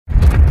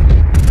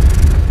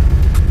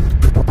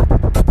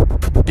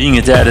Being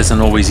a dad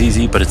isn't always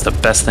easy, but it's the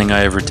best thing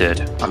I ever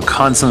did. I'm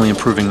constantly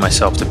improving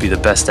myself to be the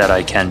best dad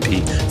I can be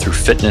through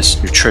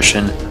fitness,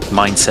 nutrition,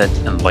 mindset,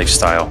 and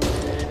lifestyle.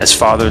 As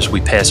fathers, we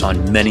pass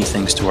on many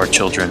things to our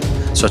children,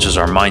 such as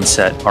our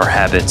mindset, our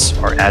habits,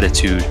 our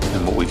attitude,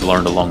 and what we've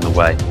learned along the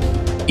way.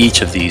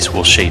 Each of these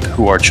will shape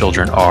who our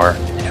children are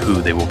and who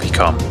they will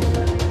become.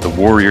 The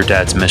Warrior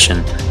Dad's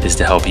mission is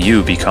to help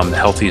you become the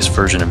healthiest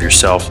version of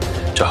yourself,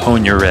 to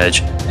hone your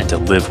edge, and to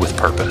live with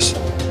purpose.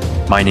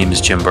 My name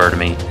is Jim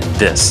Bertamy, and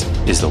this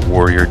is the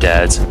Warrior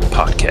Dads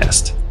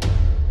Podcast.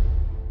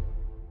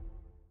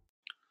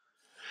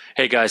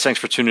 Hey guys, thanks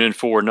for tuning in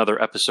for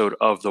another episode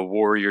of the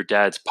Warrior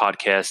Dads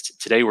Podcast.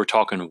 Today we're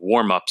talking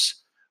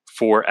warm-ups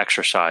for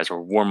exercise,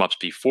 or warm-ups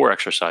before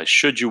exercise.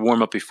 Should you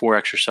warm up before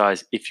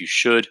exercise? If you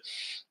should,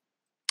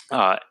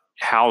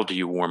 how do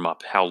you warm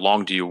up? How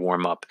long do you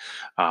warm up?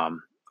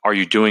 Are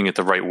you doing it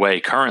the right way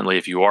currently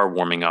if you are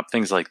warming up?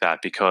 Things like that,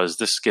 because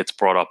this gets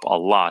brought up a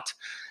lot.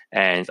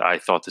 And I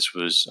thought this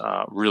was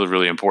really,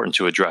 really important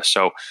to address.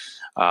 So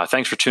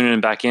thanks for tuning in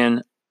back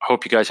in.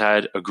 Hope you guys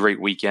had a great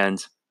weekend.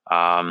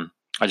 I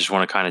just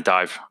want to kind of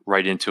dive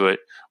right into it.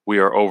 We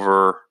are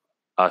over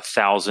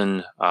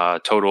 1,000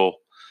 total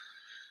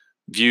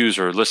views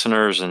or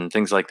listeners and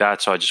things like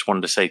that. So I just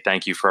wanted to say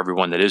thank you for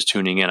everyone that is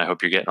tuning in. I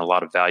hope you're getting a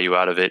lot of value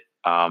out of it.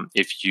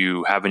 If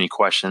you have any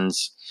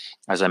questions,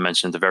 as I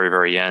mentioned at the very,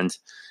 very end,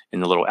 in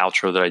the little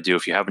outro that I do,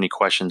 if you have any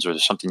questions or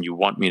there's something you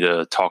want me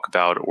to talk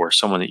about or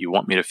someone that you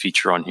want me to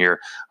feature on here,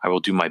 I will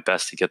do my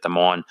best to get them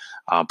on.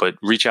 But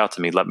reach out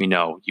to me. Let me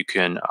know. You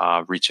can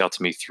reach out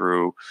to me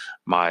through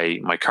my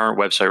current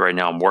website right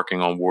now. I'm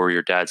working on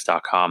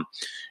warriordads.com.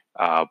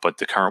 But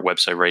the current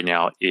website right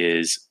now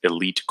is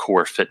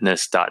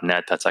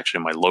elitecorefitness.net. That's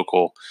actually my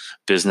local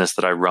business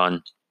that I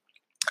run.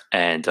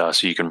 And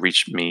so you can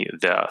reach me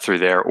through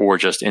there, or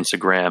just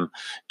Instagram,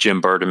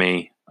 Jim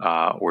Bertamy,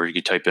 or you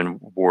could type in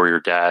Warrior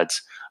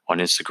Dads on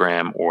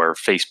Instagram or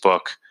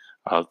Facebook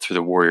through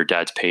the Warrior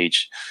Dads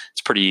page.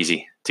 It's pretty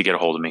easy to get a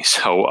hold of me.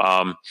 So,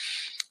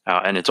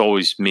 and it's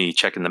always me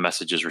checking the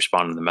messages,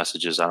 responding to the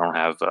messages. I don't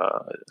have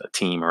a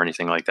team or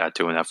anything like that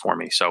doing that for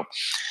me. So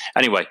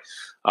anyway,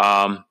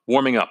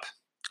 warming up.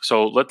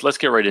 So let's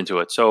get right into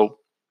it. So,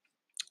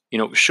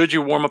 should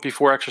you warm up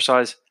before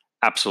exercise?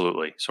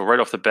 Absolutely. So right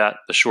off the bat,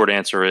 the short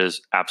answer is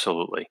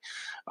absolutely.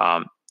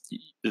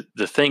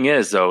 The thing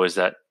is, though, is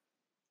that,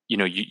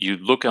 you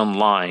look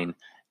online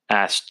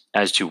as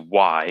to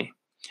why,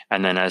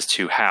 and then as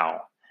to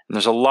how. And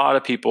there's a lot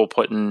of people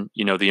putting,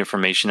 the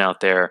information out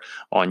there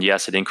on,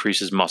 yes, it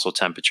increases muscle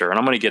temperature. And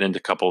I'm going to get into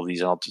a couple of these,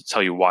 and I'll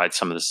tell you why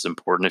some of this is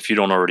important if you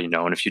don't already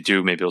know. And if you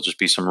do, maybe it'll just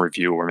be some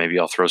review, or maybe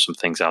I'll throw some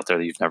things out there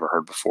that you've never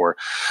heard before.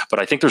 But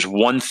I think there's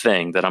one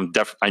thing that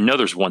I know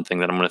there's one thing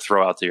that I'm going to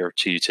throw out there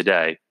to you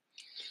today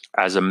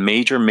as a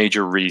major,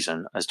 major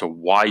reason as to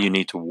why you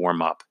need to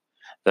warm up,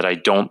 that I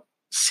don't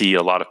see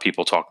a lot of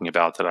people talking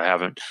about, that I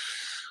haven't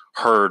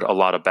heard a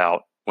lot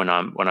about when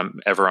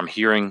I'm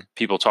hearing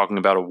people talking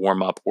about a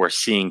warm up or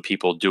seeing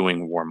people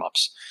doing warm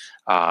ups.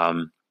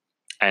 And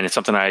it's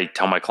something I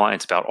tell my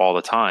clients about all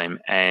the time,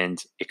 and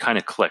it kind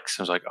of clicks.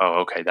 I was like, oh,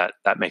 okay,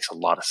 that makes a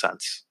lot of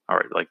sense. All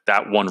right, like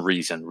that one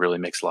reason really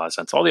makes a lot of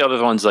sense. All the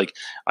other ones, like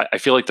I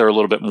feel like they're a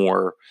little bit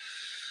more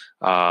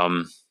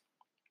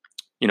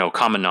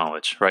common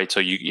knowledge, right? So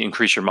you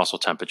increase your muscle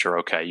temperature.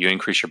 Okay. You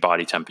increase your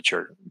body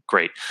temperature.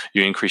 Great.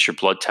 You increase your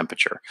blood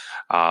temperature.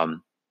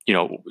 Some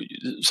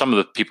of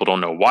the people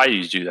don't know why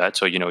you do that.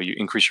 So, you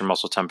increase your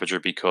muscle temperature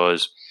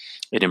because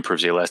it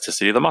improves the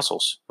elasticity of the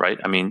muscles, right?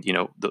 I mean,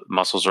 the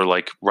muscles are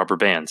like rubber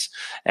bands,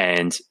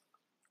 and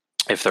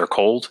if they're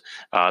cold,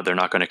 they're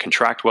not going to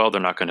contract well. They're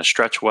not going to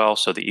stretch well.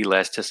 So the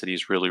elasticity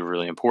is really,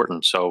 really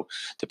important. So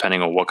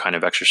depending on what kind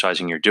of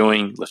exercising you're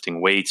doing, lifting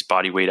weights,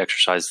 body weight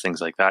exercises,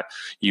 things like that,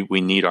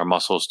 we need our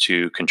muscles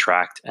to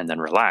contract and then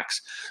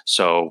relax.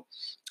 So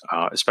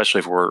especially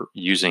if we're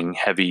using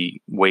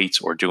heavy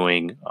weights or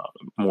doing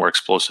more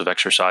explosive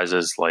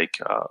exercises like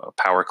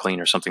power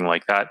clean or something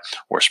like that,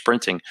 or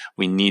sprinting,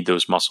 we need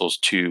those muscles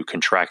to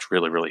contract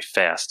really, really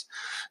fast.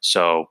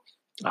 So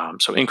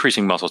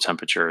increasing muscle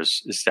temperature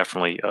is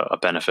definitely a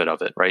benefit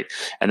of it, right?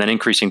 And then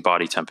increasing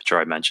body temperature,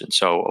 I mentioned.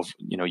 So,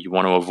 you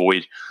want to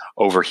avoid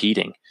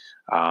overheating.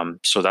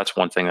 So that's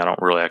one thing I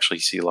don't really actually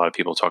see a lot of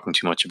people talking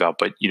too much about.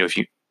 But,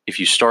 if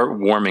you start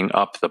warming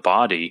up the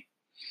body,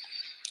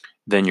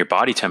 then your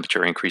body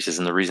temperature increases.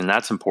 And the reason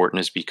that's important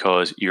is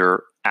because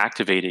you're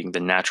activating the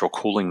natural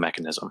cooling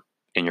mechanism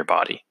in your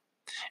body.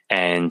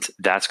 And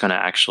that's going to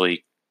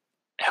actually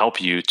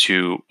help you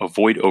to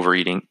avoid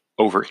overheating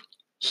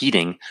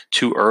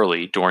too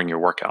early during your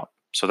workout.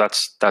 So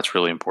that's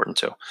really important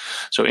too.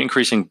 So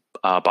increasing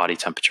body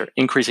temperature,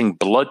 increasing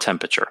blood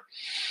temperature.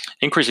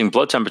 Increasing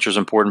blood temperature is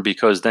important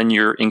because then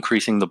you're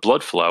increasing the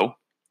blood flow,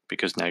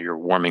 because now you're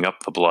warming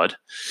up the blood,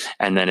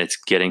 and then it's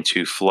getting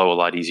to flow a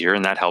lot easier,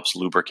 and that helps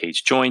lubricate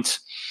joints.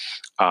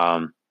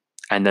 And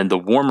then the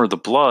warmer the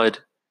blood,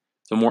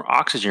 the more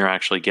oxygen you're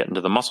actually getting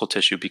to the muscle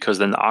tissue, because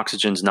then the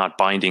oxygen's not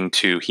binding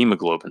to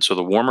hemoglobin. So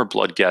the warmer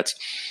blood gets,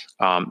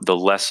 the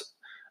less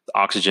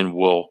oxygen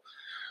will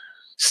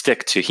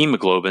stick to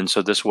hemoglobin.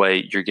 So this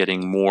way you're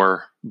getting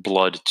more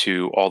blood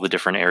to all the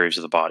different areas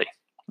of the body.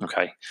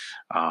 Okay.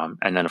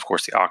 And then of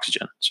course the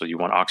oxygen. So you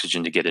want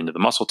oxygen to get into the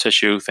muscle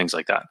tissue, things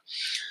like that.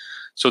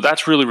 So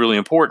that's really, really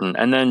important.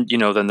 And then,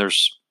 then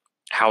there's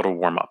how to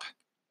warm up.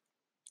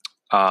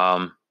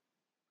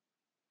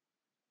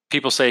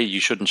 People say you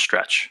shouldn't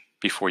stretch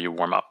before you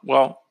warm up.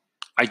 Well,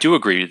 I do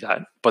agree with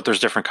that, but there's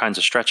different kinds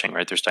of stretching,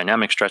 right? There's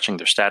dynamic stretching,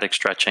 there's static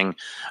stretching.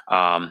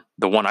 The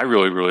one I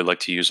really, really like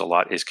to use a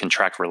lot is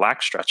contract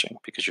relax stretching,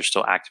 because you're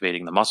still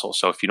activating the muscle.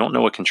 So if you don't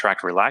know what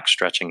contract relax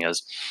stretching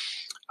is,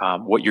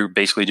 what you're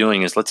basically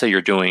doing is, let's say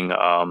you're doing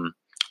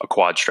a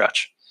quad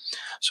stretch.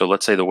 So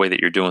let's say the way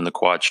that you're doing the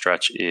quad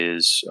stretch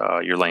is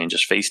you're laying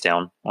just face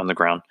down on the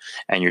ground,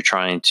 and you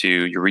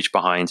reach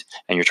behind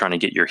and you're trying to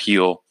get your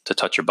heel to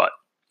touch your butt.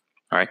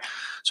 All right.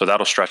 So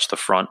that'll stretch the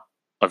front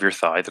of your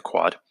thigh, the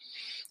quad.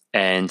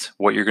 And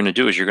what you're going to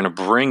do is you're going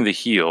to bring the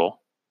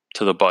heel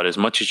to the butt as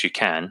much as you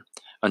can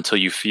until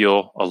you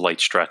feel a light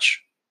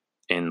stretch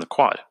in the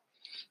quad.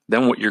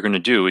 Then what you're going to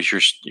do is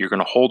you're going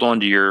to hold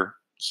onto your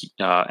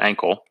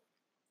ankle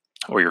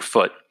or your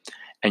foot,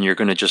 and you're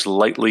going to just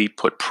lightly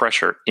put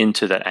pressure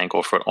into that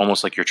ankle foot,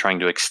 almost like you're trying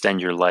to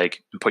extend your leg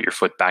and put your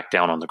foot back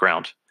down on the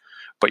ground.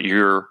 But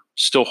you're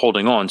still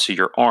holding on, so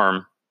your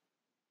arm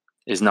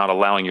is not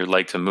allowing your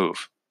leg to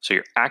move. So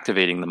you're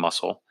activating the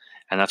muscle,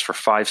 and that's for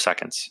 5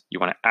 seconds. You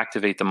want to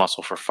activate the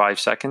muscle for 5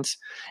 seconds,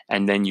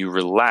 and then you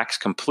relax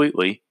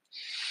completely,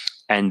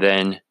 and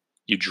then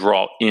you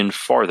draw in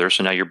farther.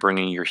 So now you're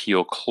bringing your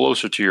heel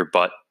closer to your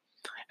butt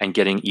and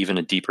getting even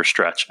a deeper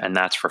stretch, and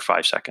that's for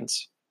 5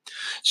 seconds.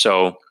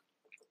 So,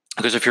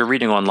 because if you're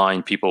reading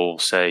online, people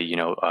say,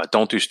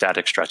 don't do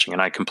static stretching.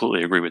 And I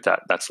completely agree with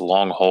that. That's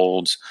long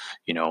holds,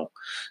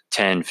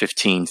 10,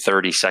 15,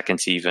 30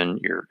 seconds even.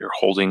 You're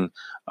holding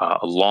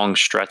a long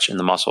stretch in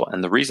the muscle.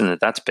 And the reason that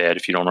that's bad,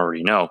 if you don't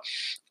already know,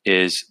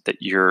 is that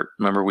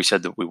remember we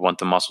said that we want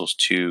the muscles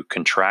to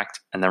contract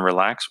and then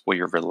relax? Well,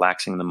 you're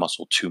relaxing the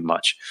muscle too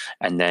much.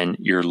 And then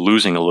you're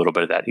losing a little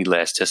bit of that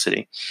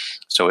elasticity.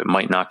 So it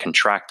might not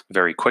contract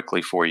very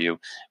quickly for you,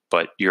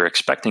 but you're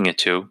expecting it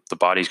to. The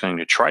body's going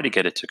to try to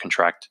get it to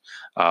contract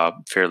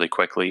fairly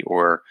quickly,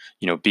 or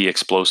be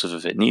explosive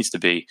if it needs to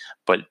be,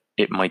 but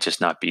it might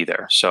just not be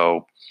there.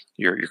 So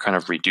you're kind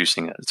of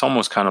reducing it. It's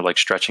almost kind of like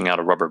stretching out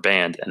a rubber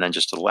band and then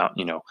just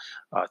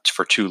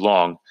for too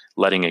long,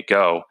 letting it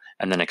go,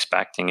 and then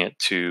expecting it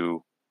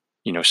to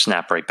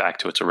snap right back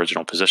to its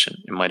original position.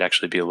 It might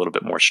actually be a little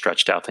bit more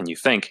stretched out than you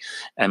think,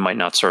 and might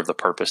not serve the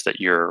purpose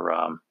that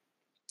you're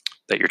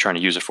trying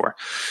to use it for.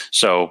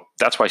 So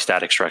that's why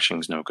static stretching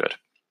is no good.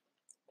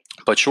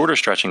 But shorter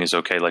stretching is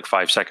okay, like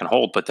 5 second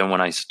hold. But then when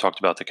I talked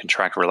about the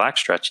contract relax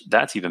stretch,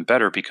 that's even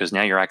better, because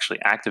now you're actually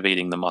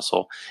activating the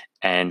muscle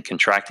and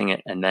contracting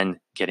it and then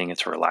getting it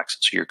to relax.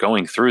 So you're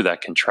going through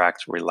that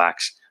contract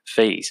relax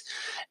phase.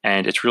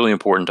 And it's really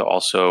important to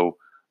also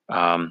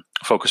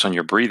focus on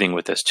your breathing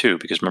with this too,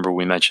 because remember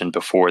we mentioned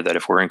before that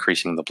if we're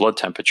increasing the blood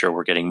temperature,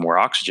 we're getting more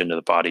oxygen to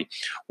the body.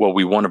 Well,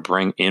 we want to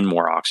bring in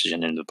more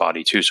oxygen into the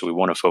body too. So we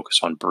want to focus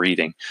on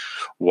breathing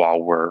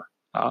while we're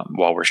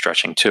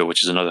stretching too,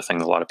 which is another thing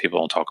that a lot of people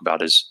don't talk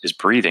about is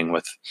breathing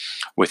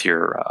with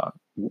your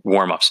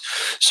warm-ups.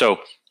 So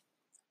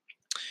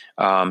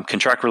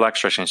contract relax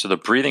stretching. So the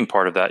breathing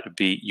part of that would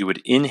be you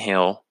would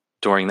inhale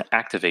during the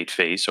activate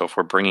phase. So if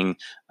we're bringing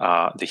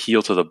the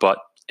heel to the butt,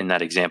 in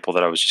that example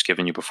that I was just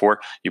giving you before,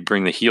 you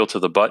bring the heel to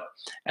the butt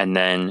and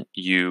then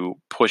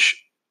you push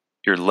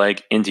your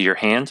leg into your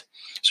hand.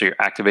 So you're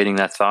activating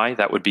that thigh.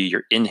 That would be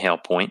your inhale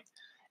point.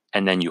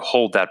 And then you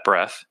hold that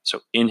breath.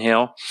 So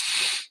inhale,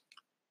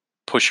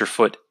 push your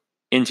foot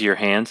into your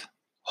hand,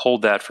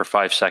 hold that for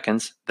 5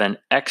 seconds, then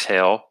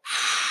exhale,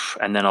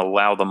 and then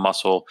allow the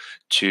muscle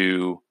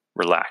to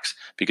relax,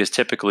 because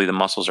typically the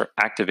muscles are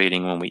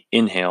activating when we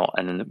inhale,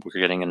 and then we're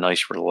getting a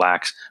nice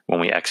relax when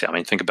we exhale. I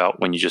mean, think about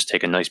when you just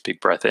take a nice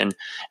big breath in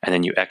and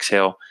then you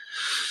exhale.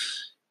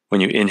 When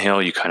you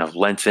inhale, you kind of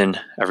lengthen,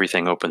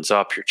 everything opens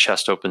up, your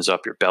chest opens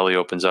up, your belly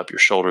opens up, your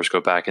shoulders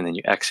go back, and then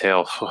you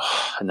exhale,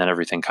 and then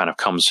everything kind of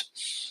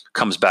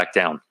comes back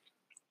down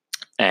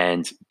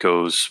and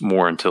goes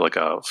more into like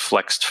a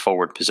flexed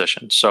forward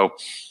position. So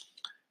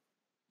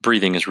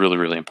breathing is really,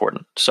 really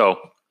important. So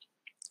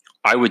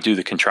I would do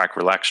the contract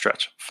relax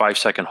stretch, 5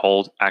 second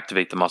hold,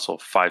 activate the muscle,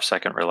 5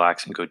 second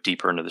relax, and go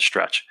deeper into the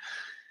stretch.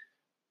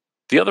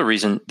 The other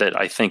reason that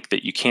I think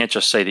that you can't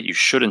just say that you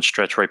shouldn't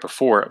stretch right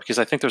before, because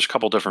I think there's a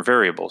couple different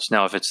variables.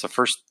 Now, if it's the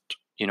first,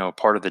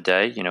 part of the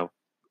day,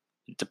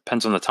 it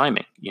depends on the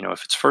timing.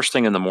 If it's first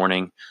thing in the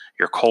morning,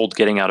 you're cold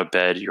getting out of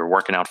bed, you're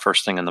working out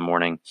first thing in the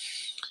morning,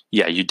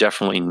 yeah, you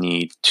definitely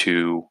need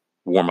to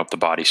warm up the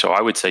body. So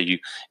I would say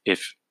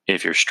if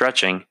you're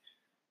stretching,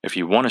 if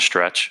you want to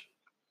stretch,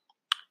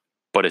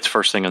 but it's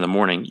first thing in the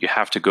morning, you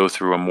have to go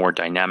through a more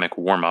dynamic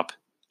warm up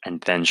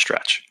and then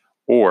stretch,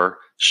 or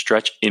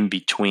stretch in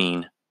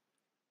between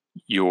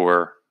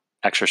your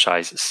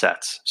exercise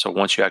sets. So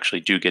once you actually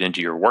do get into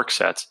your work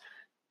sets,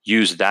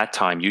 use that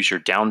time, use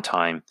your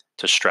downtime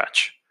to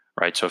stretch,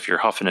 right? So if you're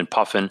huffing and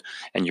puffing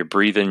and you're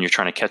breathing, you're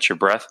trying to catch your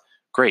breath,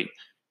 great.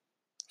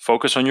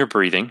 focus on your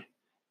breathing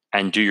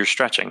and do your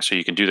stretching. So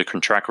you can do the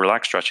contract,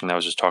 relax stretching that I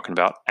was just talking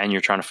about, and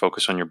you're trying to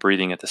focus on your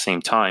breathing at the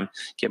same time,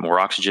 get more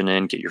oxygen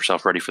in, get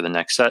yourself ready for the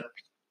next set.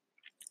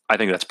 I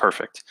think that's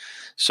perfect.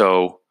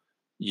 So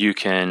you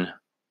can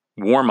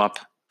warm up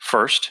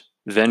first,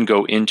 then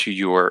go into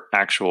your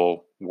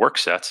actual work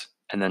sets,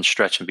 and then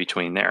stretch in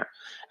between there.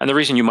 And the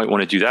reason you might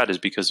want to do that is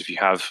because if you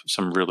have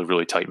some really,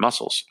 really tight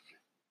muscles,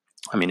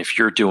 I mean, if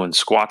you're doing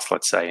squats,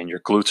 let's say, and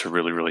your glutes are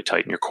really, really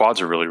tight and your quads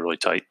are really, really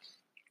tight,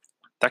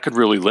 that could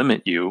really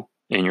limit you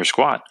in your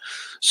squat.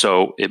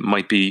 So it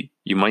might be,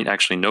 you might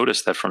actually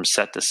notice that from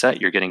set to set,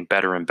 you're getting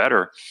better and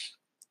better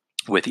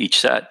with each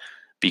set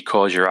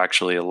because you're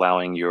actually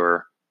allowing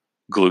your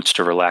glutes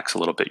to relax a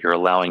little bit. You're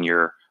allowing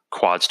your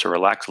quads to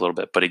relax a little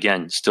bit. But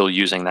again, still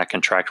using that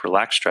contract,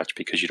 relax stretch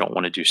because you don't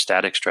want to do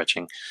static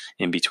stretching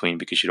in between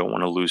because you don't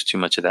want to lose too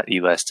much of that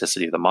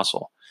elasticity of the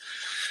muscle.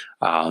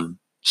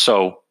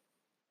 So,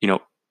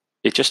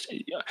 it just,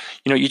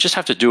 you just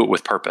have to do it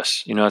with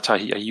purpose. That's how I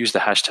use the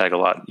hashtag a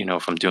lot,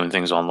 if I'm doing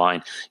things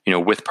online,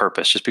 with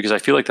purpose, just because I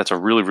feel like that's a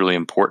really, really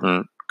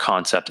important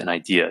concept and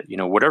idea.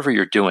 Whatever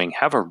you're doing,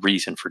 have a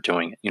reason for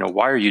doing it.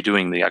 Why are you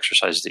doing the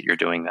exercises that you're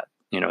doing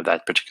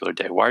that particular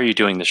day? Why are you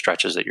doing the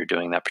stretches that you're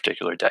doing that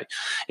particular day?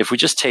 If we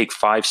just take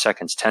 5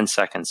 seconds, 10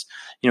 seconds,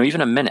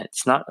 even a minute,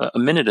 a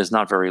minute is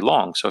not very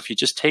long. So if you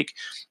just take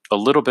a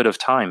little bit of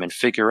time and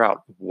figure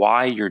out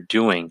why you're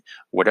doing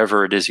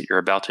whatever it is that you're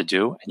about to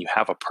do, and you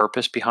have a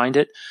purpose behind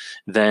it,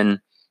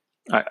 then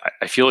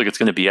I feel like it's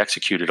going to be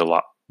executed a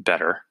lot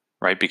better,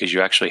 right? Because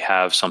you actually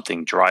have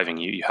something driving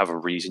you. You have a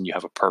reason, you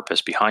have a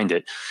purpose behind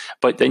it,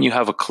 but then you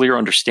have a clear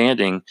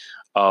understanding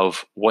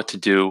of what to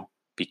do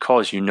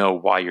because you know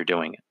why you're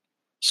doing it.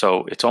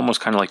 So it's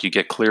almost kind of like you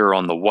get clearer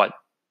on the what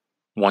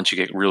once you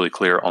get really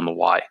clear on the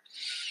why.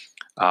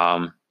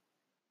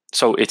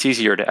 So it's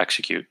easier to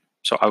execute.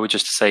 So I would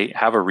just say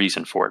have a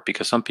reason for it,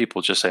 because some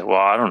people just say, well,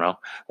 I don't know,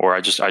 or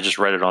I just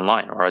read it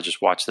online, or I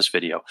just watched this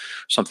video,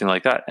 something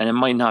like that. And it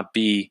might not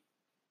be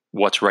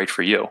what's right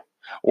for you,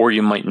 or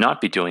you might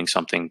not be doing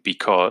something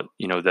because,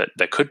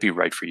 that could be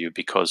right for you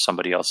because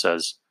somebody else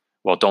says,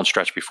 well, don't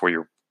stretch before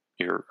your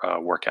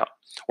workout,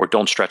 or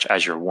don't stretch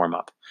as your warm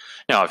up.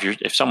 Now,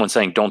 if someone's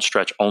saying don't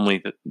stretch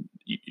only,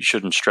 you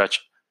shouldn't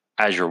stretch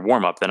as your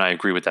warm up, then I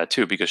agree with that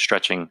too, because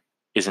stretching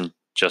isn't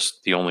just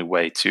the only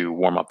way to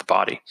warm up the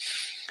body.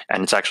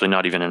 And it's actually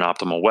not even an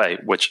optimal way,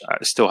 which I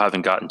still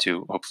haven't gotten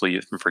to. Hopefully you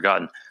haven't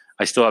forgotten.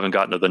 I still haven't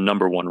gotten to the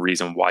number one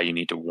reason why you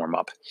need to warm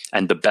up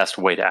and the best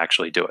way to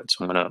actually do it.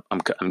 So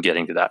I'm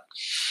getting to that,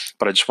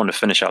 but I just want to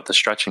finish out the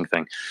stretching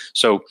thing.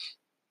 So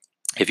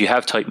if you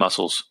have tight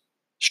muscles,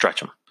 stretch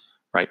them,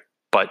 right?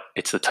 But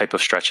it's the type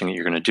of stretching that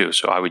you're going to do.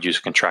 So I would use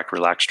a contract,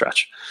 relax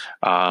stretch.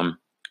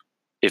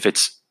 If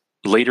it's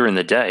later in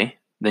the day,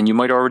 then you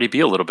might already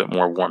be a little bit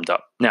more warmed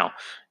up. Now,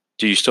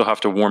 do you still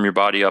have to warm your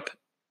body up?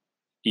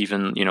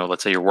 Even,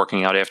 let's say you're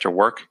working out after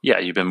work. Yeah,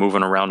 you've been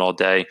moving around all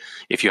day.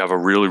 If you have a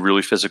really,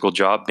 really physical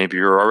job, maybe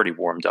you're already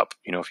warmed up.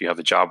 If you have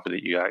a job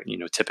that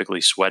you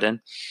typically sweat in,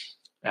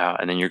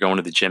 and then you're going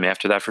to the gym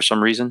after that for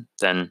some reason,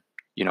 then,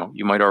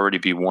 you might already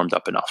be warmed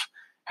up enough.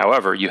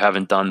 However, you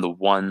haven't done the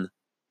one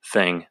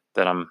thing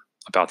that I'm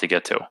about to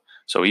get to.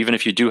 So even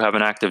if you do have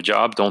an active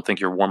job, don't think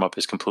your warm up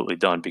is completely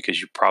done,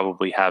 because you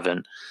probably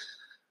haven't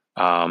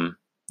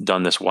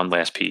done this one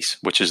last piece,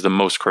 which is the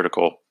most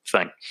critical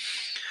thing.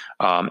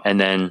 And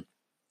then,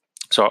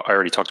 so I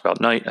already talked about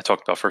night. I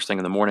talked about first thing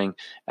in the morning,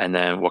 and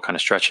then what kind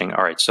of stretching.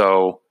 All right.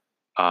 So,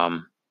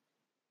 what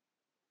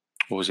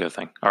was the other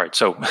thing? All right.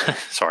 So,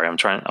 sorry, I'm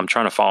trying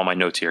to follow my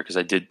notes here, because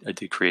I did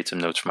create some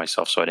notes for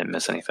myself, so I didn't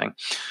miss anything.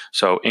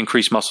 So,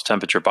 increase muscle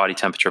temperature, body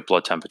temperature,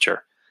 blood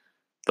temperature.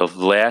 The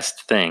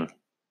last thing,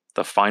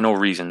 the final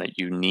reason that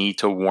you need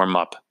to warm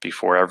up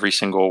before every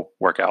single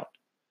workout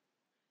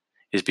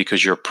is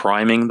because you're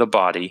priming the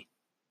body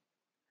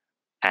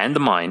and the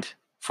mind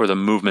for the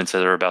movements that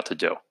they're about to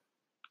do.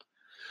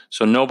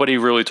 So nobody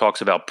really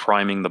talks about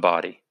priming the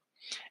body.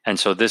 And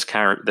so this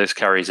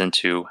carries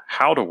into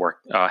how to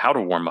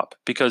warm up,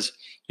 because,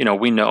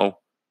 we know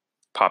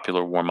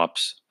popular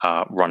warm-ups,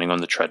 running on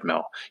the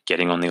treadmill,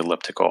 getting on the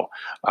elliptical,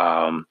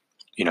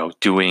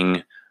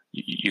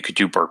 you could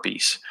do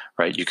burpees,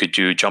 right? You could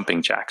do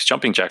jumping jacks.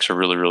 Jumping jacks are a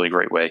really, really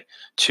great way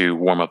to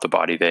warm up the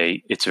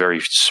body. It's very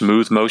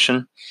smooth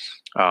motion.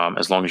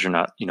 As long as you're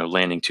not,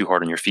 landing too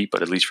hard on your feet,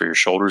 but at least for your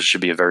shoulders, it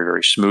should be a very,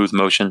 very smooth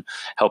motion.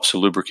 Helps to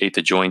lubricate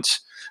the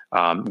joints,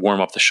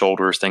 warm up the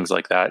shoulders, things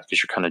like that,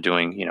 because you're kind of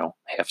doing,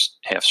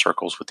 half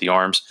circles with the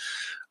arms.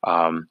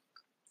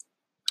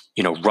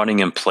 Running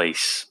in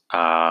place,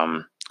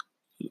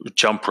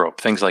 jump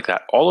rope, things like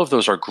that. All of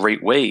those are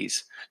great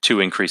ways to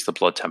increase the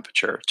blood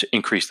temperature, to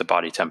increase the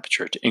body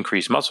temperature, to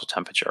increase muscle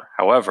temperature.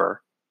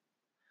 However,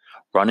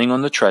 running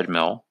on the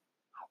treadmill,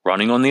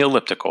 running on the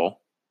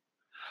elliptical,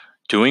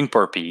 doing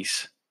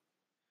burpees,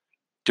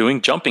 doing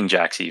jumping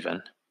jacks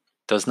even,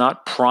 does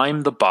not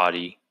prime the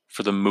body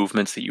for the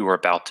movements that you are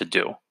about to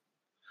do.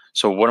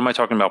 So what am I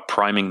talking about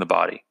priming the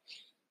body?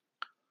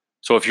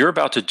 So if you're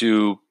about to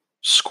do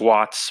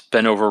squats,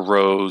 bent over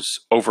rows,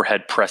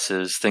 overhead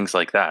presses, things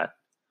like that,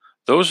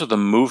 those are the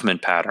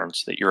movement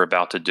patterns that you're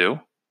about to do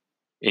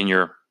in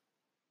your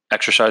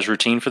exercise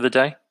routine for the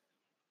day.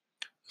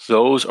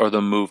 Those are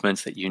the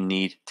movements that you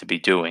need to be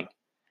doing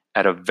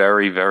at a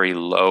very, very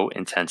low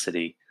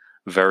intensity,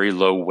 very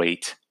low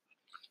weight,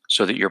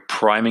 so that you're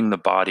priming the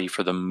body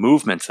for the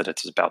movements that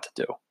it's about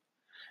to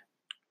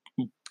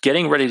do.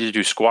 Getting ready to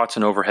do squats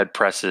and overhead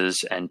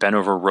presses and bent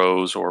over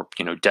rows, or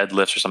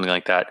deadlifts or something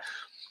like that,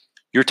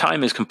 your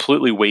time is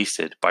completely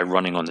wasted by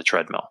running on the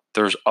treadmill.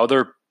 There's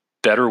other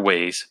better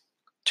ways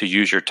to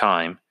use your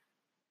time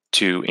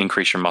to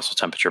increase your muscle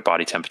temperature,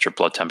 body temperature,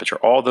 blood temperature,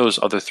 all those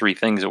other three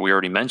things that we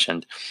already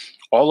mentioned.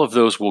 All of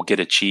those will get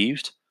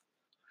achieved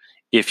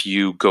if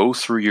you go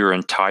through your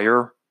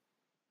entire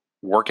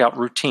workout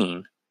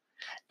routine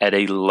at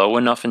a low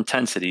enough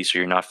intensity so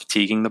you're not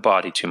fatiguing the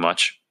body too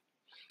much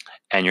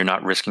and you're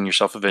not risking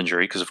yourself of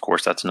injury, because of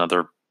course that's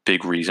another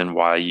big reason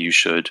why you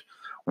should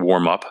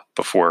warm up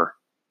before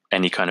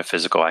any kind of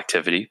physical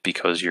activity,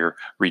 because you're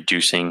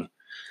reducing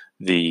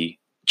the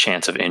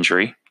chance of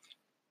injury.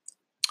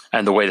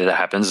 And the way that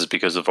happens is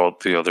because of all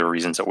the other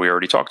reasons that we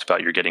already talked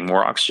about. You're getting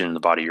more oxygen in the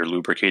body, you're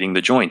lubricating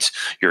the joints,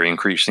 you're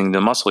increasing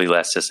the muscle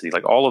elasticity.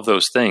 Like, all of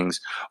those things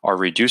are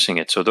reducing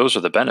it. So those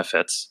are the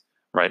benefits,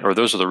 right? Or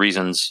those are the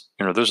reasons,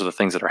 those are the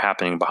things that are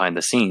happening behind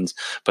the scenes.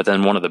 But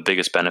then one of the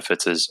biggest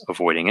benefits is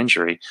avoiding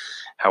injury.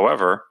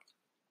 However,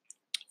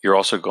 you're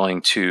also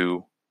going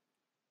to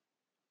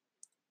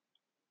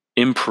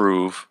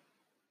improve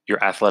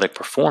your athletic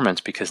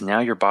performance, because now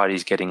your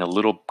body's getting a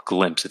little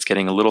glimpse, it's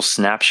getting a little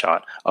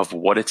snapshot of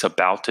what it's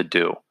about to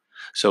do.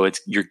 So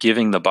you're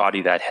giving the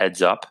body that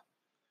heads up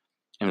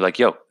and be like,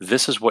 yo,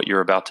 this is what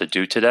you're about to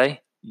do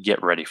today.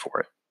 Get ready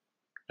for it.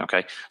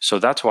 Okay. So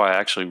that's why I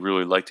actually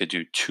really like to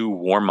do 2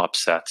 warm-up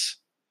sets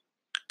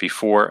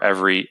before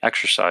every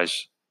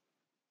exercise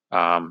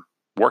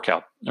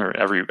workout, or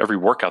every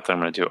workout that I'm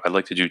going to do. I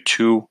like to do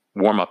 2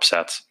 warm-up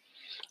sets.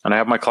 And I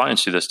have my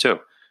clients do this too.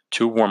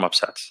 2 warm-up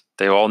sets.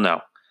 They all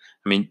know.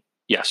 I mean,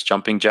 yes,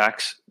 jumping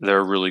jacks, they're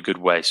a really good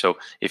way. So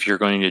if you're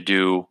going to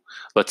do,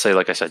 let's say,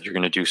 like I said, you're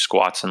going to do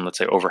squats and let's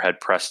say overhead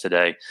press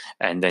today,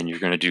 and then you're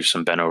going to do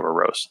some bent over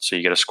rows. So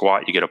you get a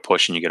squat, you get a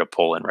push, and you get a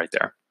pull in right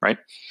there, right?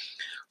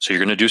 So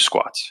you're going to do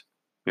squats,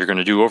 you're going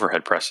to do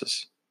overhead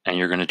presses, and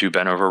you're going to do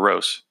bent over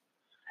rows.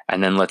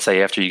 And then let's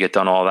say after you get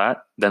done all that,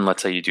 then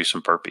let's say you do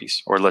some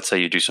burpees, or let's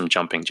say you do some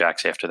jumping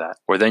jacks after that,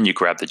 or then you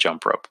grab the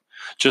jump rope,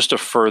 just to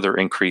further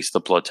increase the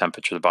blood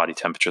temperature, the body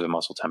temperature, the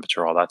muscle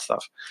temperature, all that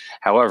stuff.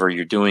 However,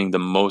 you're doing the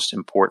most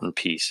important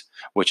piece,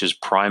 which is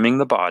priming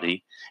the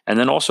body and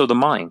then also the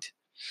mind,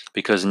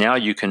 because now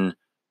you can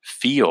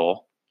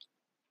feel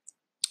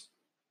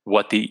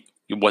what the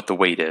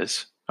weight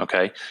is,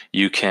 okay?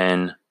 You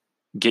can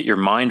get your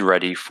mind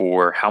ready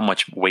for how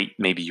much weight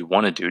maybe you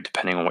want to do,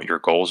 depending on what your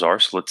goals are.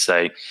 So let's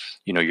say,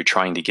 you're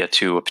trying to get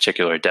to a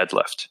particular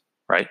deadlift,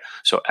 right?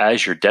 So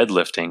as you're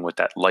deadlifting with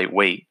that light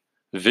weight,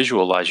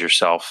 visualize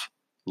yourself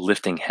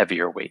lifting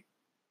heavier weight.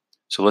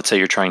 So let's say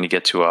you're trying to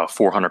get to a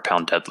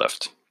 400-pound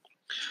deadlift.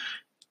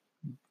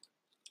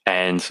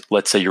 And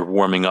let's say you're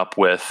warming up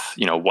with,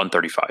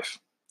 135.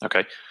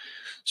 Okay.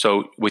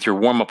 So with your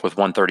warm up with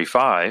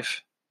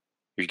 135,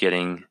 you're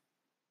getting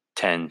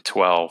 10,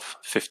 12,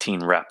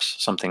 15 reps,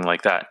 something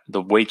like that.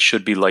 The weight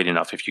should be light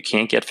enough. If you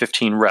can't get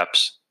 15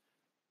 reps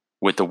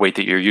with the weight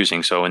that you're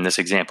using, so in this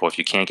example, if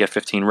you can't get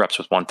 15 reps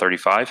with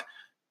 135,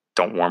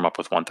 don't warm up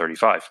with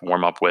 135.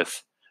 Warm up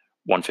with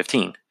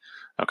 115,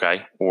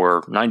 okay,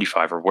 or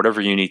 95, or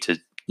whatever you need to,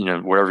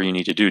 whatever you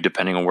need to do,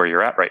 depending on where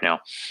you're at right now.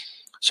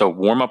 So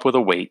warm up with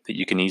a weight that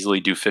you can easily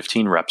do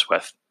 15 reps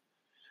with.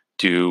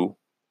 Do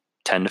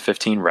 10 to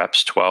 15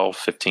 reps, 12,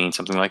 15,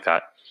 something like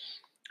that,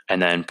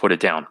 and then put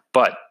it down.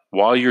 But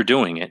while you're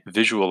doing it,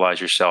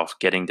 visualize yourself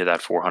getting to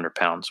that 400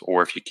 pounds.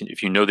 Or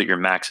if you know that your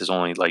max is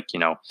only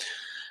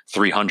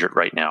 300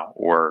 right now,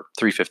 or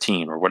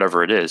 315, or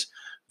whatever it is,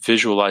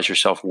 visualize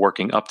yourself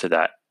working up to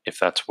that if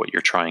that's what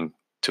you're trying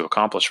to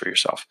accomplish for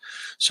yourself.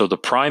 So the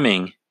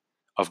priming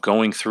of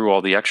going through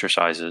all the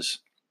exercises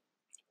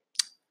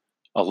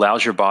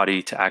allows your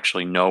body to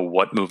actually know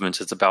what movements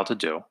it's about to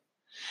do.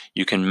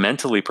 You can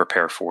mentally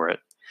prepare for it.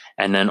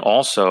 And then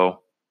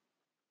also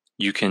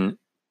you can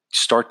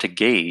start to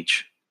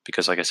gauge,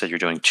 because like I said, you're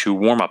doing 2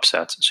 warm-up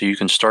sets. So you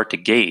can start to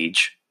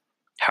gauge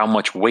how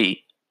much weight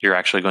you're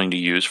actually going to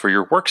use for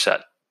your work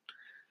set.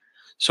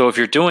 So if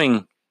you're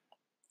doing,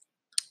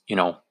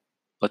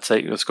 let's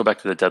go back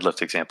to the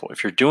deadlift example.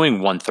 If you're doing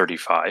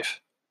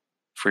 135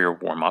 for your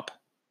warm-up,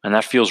 and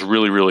that feels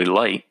really, really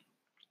light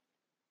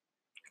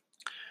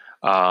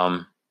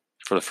for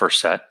the first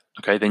set,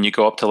 okay, then you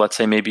go up to, let's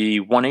say, maybe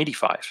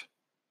 185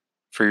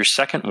 for your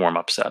second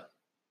warm-up set,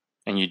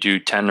 and you do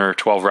 10 or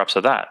 12 reps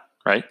of that,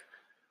 right?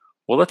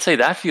 Well, let's say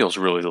that feels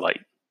really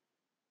light,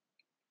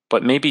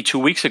 but maybe 2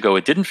 weeks ago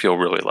it didn't feel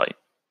really light,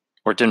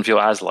 or it didn't feel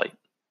as light.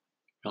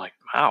 You're like,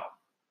 wow,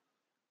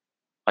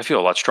 I feel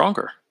a lot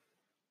stronger.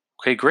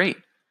 Okay, great.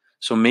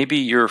 So maybe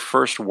your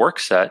first work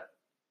set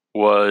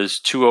was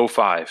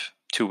 205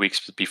 2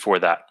 weeks before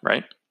that,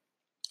 right?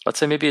 Let's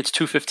say maybe it's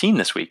 215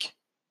 this week,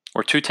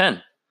 or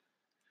 210.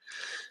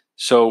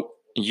 So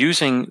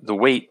using the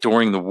weight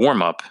during the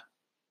warm-up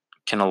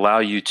can allow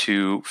you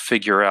to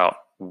figure out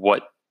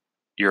what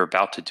you're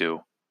about to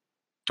do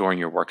during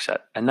your work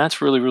set. And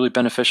that's really, really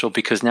beneficial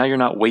because now you're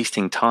not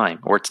wasting time,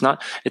 or it's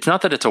not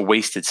that it's a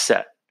wasted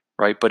set,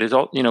 right? But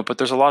but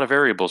there's a lot of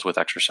variables with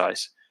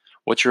exercise.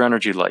 What's your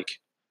energy like?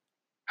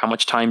 How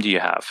much time do you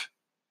have?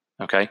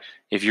 Okay.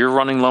 If you're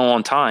running low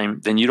on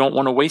time, then you don't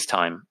want to waste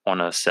time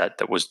on a set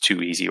that was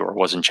too easy or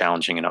wasn't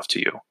challenging enough to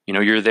you.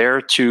 You're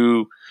there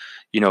to,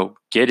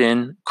 get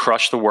in,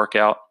 crush the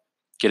workout,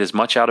 get as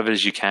much out of it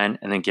as you can,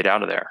 and then get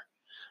out of there.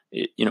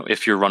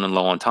 If you're running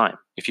low on time.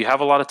 If you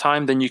have a lot of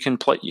time, then you can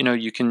play,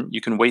 you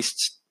can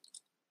waste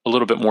a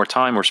little bit more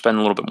time or spend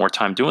a little bit more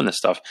time doing this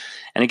stuff.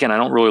 And again, I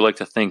don't really like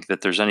to think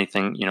that there's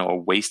anything, a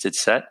wasted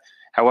set.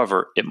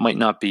 However, it might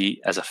not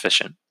be as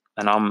efficient.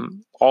 And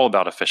I'm all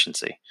about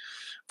efficiency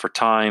for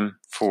time,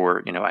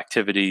 for,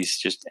 activities,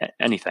 just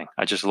anything.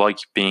 I just like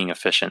being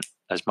efficient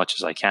as much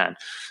as I can.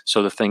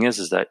 So the thing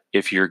is that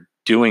if you're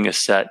doing a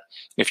set,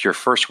 if your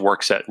first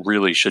work set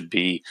really should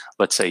be,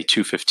 let's say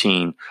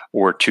 215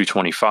 or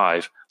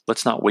 225,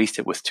 let's not waste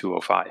it with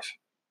 205.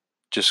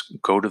 Just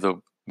go to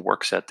the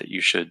work set that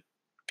you should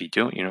be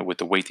doing, with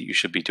the weight that you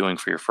should be doing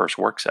for your first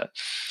work set.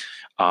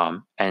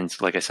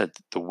 And like I said,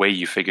 the way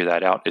you figure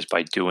that out is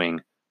by doing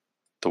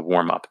the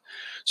warm up.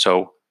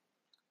 So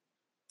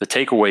the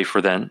takeaway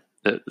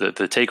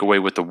the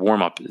takeaway with the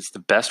warm up is the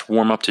best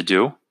warm up to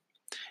do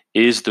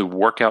is the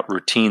workout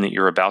routine that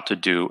you're about to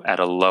do at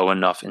a low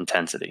enough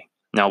intensity.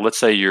 Now, let's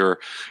say you're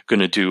going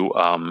to do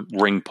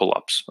ring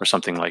pull-ups or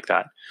something like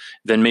that.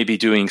 Then maybe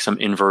doing some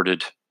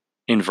inverted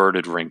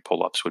ring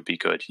pull-ups would be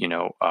good,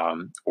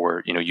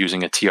 or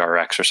using a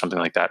TRX or something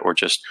like that, or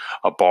just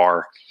a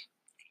bar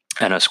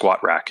and a squat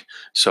rack.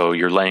 So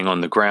you're laying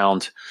on the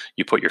ground,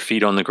 you put your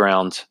feet on the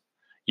ground,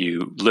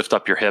 you lift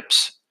up your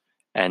hips,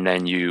 and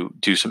then you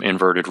do some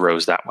inverted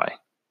rows that way.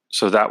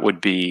 So that would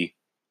be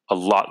a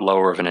lot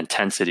lower of an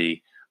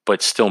intensity,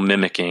 but still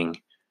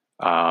mimicking,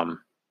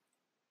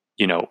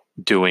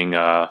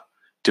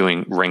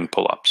 doing ring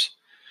pull-ups.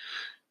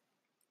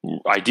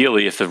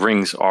 Ideally, if the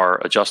rings are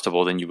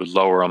adjustable, then you would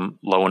lower them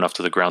low enough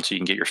to the ground so you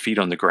can get your feet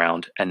on the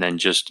ground, and then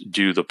just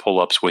do the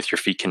pull-ups with your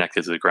feet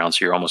connected to the ground.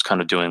 So you're almost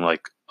kind of doing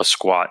like a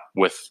squat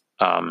with,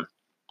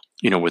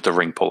 with the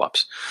ring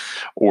pull-ups.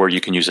 Or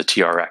you can use a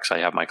TRX. I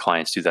have my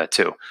clients do that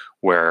too,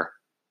 where,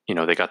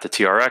 they got the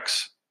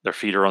TRX, their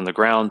feet are on the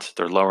ground,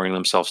 they're lowering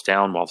themselves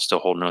down while still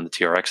holding on the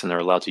TRX, and they're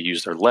allowed to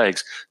use their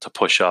legs to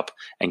push up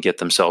and get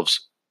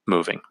themselves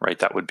moving, right?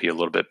 That would be a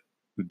little bit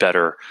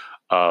better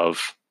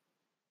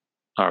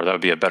that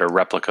would be a better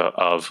replica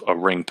of a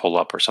ring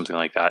pull-up or something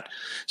like that.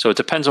 So it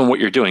depends on what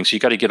you're doing. So you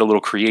got to get a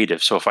little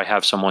creative. So if I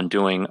have someone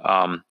doing,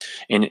 a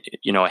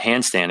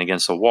handstand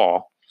against the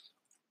wall,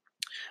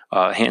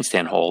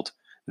 handstand hold,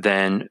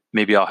 then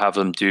maybe I'll have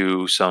them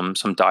do some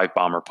dive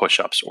bomber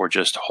push-ups, or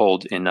just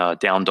hold in a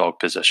down dog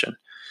position,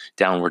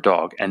 downward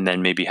dog, and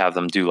then maybe have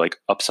them do like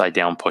upside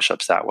down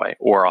push-ups that way.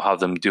 Or I'll have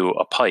them do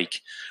a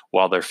pike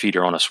while their feet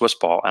are on a Swiss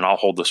ball, and I'll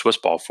hold the Swiss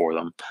ball for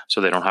them so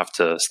they don't have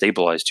to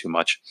stabilize too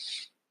much.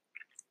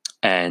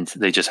 And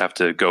they just have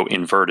to go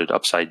inverted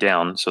upside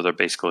down. So they're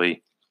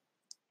basically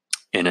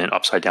in an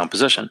upside down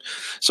position.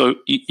 So,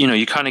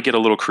 you kind of get a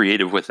little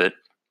creative with it,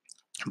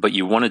 but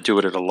you want to do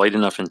it at a light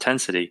enough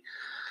intensity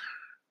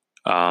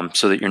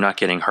so that you're not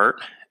getting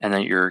hurt, and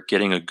that you're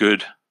getting a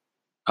good,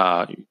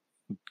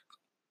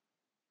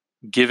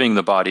 giving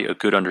the body a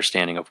good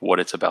understanding of what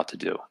it's about to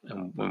do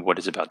and what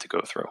it's about to go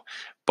through.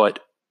 But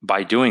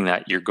by doing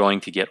that, you're going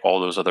to get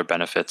all those other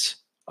benefits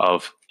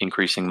of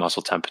increasing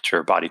muscle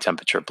temperature, body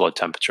temperature, blood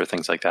temperature,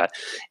 things like that.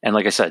 And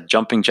like I said,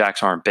 jumping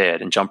jacks aren't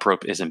bad, and jump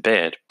rope isn't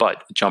bad,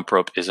 but jump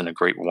rope isn't a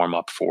great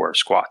warm-up for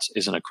squats,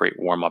 isn't a great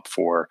warm-up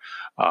for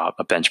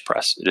a bench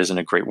press. It isn't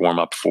a great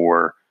warm-up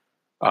for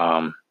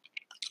a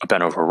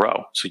bent over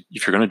row. So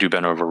if you're going to do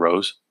bent over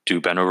rows, do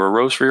bent over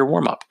rows for your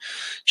warm-up.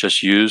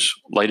 Just use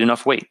light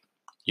enough weight.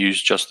 Use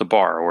just the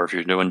bar, or if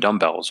you're doing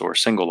dumbbells or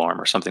single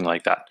arm or something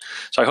like that.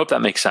 So I hope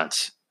that makes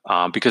sense.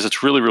 Because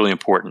it's really, really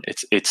important.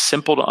 It's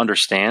simple to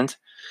understand,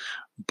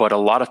 but a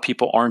lot of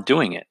people aren't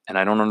doing it, and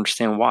I don't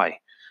understand why.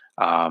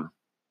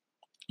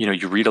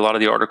 You read a lot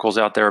of the articles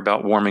out there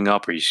about warming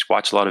up, or you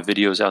watch a lot of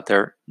videos out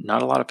there.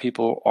 Not a lot of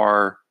people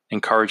are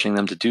encouraging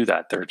them to do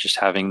that. They're just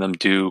having them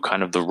do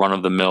kind of the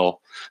run-of-the-mill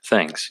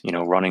things,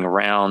 running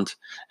around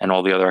and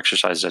all the other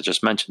exercises I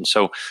just mentioned.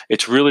 So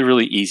it's really,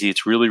 really easy.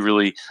 It's really,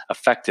 really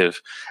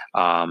effective.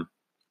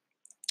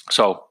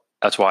 So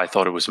that's why I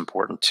thought it was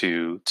important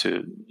to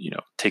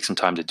take some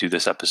time to do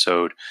this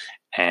episode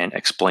and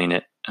explain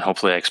it. And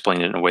hopefully I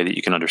explained it in a way that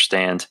you can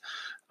understand.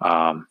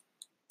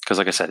 Because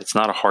like I said, it's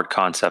not a hard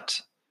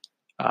concept.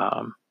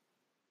 And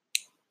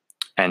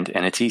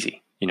it's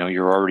easy.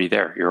 You're already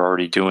there. You're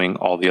already doing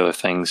all the other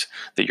things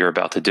that you're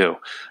about to do.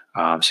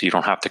 So you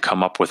don't have to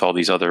come up with all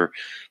these other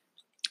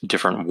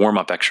different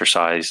warm-up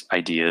exercise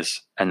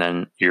ideas and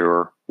then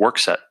your work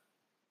set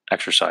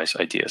exercise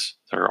ideas.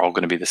 They're all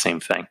going to be the same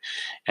thing.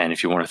 And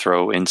if you want to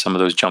throw in some of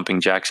those jumping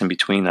jacks in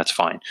between, that's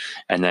fine.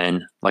 And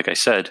then, like I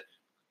said,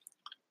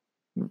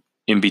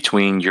 in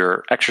between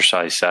your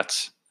exercise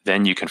sets,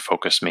 then you can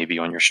focus maybe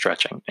on your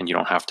stretching, and you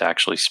don't have to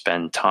actually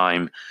spend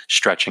time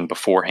stretching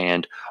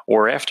beforehand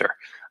or after.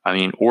 I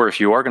mean, or if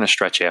you are going to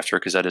stretch after,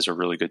 because that is a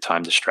really good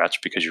time to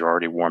stretch because you're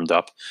already warmed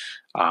up,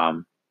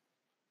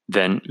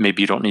 then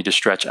maybe you don't need to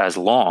stretch as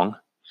long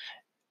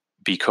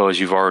because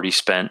you've already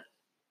spent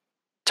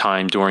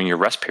time during your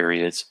rest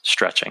periods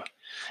stretching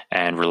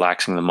and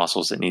relaxing the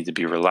muscles that need to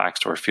be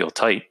relaxed or feel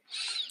tight.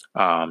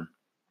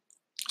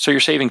 So you're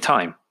saving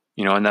time,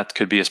 and that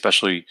could be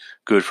especially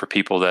good for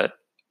people that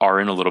are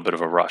in a little bit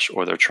of a rush,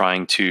 or they're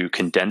trying to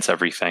condense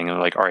everything and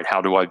like, all right,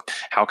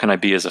 how can I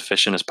be as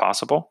efficient as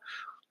possible?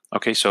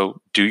 Okay,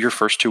 so do your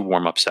first 2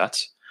 warm-up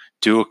sets.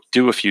 Do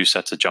a few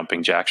sets of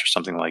jumping jacks or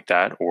something like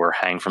that, or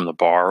hang from the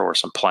bar or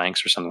some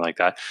planks or something like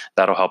that.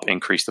 That'll help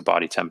increase the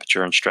body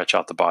temperature and stretch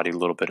out the body a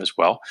little bit as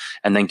well.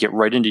 And then get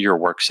right into your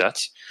work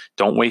sets.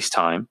 Don't waste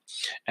time,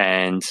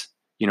 and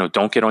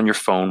don't get on your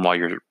phone while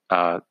you're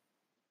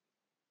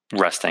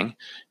resting.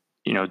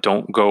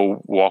 Don't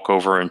go walk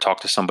over and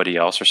talk to somebody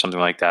else or something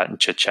like that and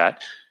chit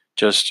chat.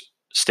 Just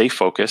stay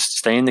focused,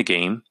 stay in the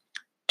game.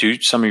 Do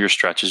some of your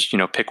stretches.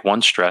 Pick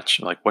one stretch,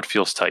 like what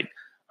feels tight.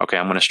 Okay,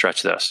 I'm going to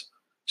stretch this.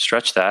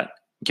 Stretch that.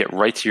 Get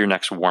right to your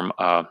next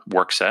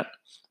work set.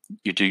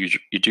 You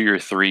do your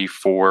 3,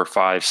 4,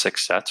 5,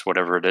 6 sets,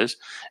 whatever it is,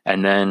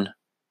 and then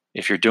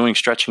if you're doing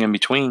stretching in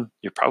between,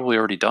 you're probably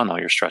already done all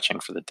your stretching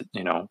for the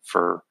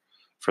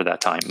for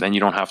that time. Then you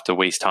don't have to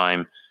waste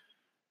time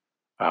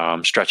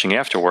stretching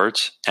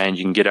afterwards, and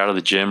you can get out of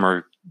the gym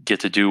or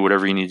get to do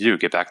whatever you need to do.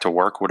 Get back to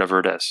work, whatever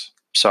it is.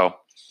 So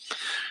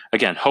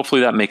again,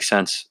 hopefully that makes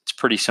sense. It's a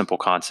pretty simple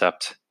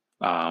concept,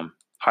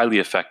 highly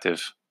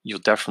effective. You'll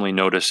definitely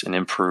notice an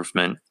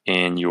improvement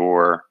in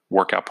your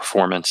workout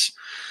performance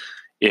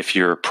if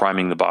you're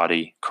priming the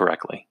body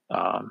correctly.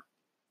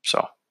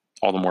 So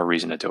all the more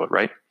reason to do it,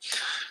 right?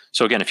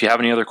 So again, if you have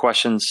any other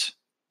questions,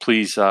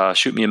 please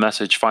shoot me a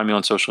message, find me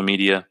on social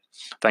media.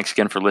 Thanks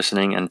again for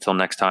listening. And until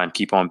next time,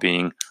 keep on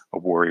being a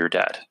warrior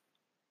dad.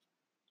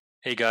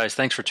 Hey guys,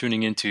 thanks for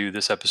tuning into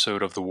this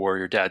episode of the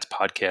Warrior Dads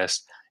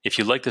podcast. If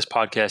you like this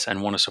podcast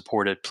and want to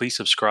support it, please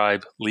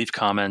subscribe, leave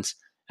comments,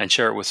 and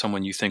share it with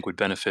someone you think would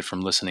benefit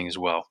from listening as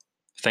well.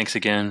 Thanks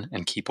again,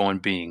 and keep on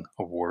being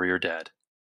a warrior dad.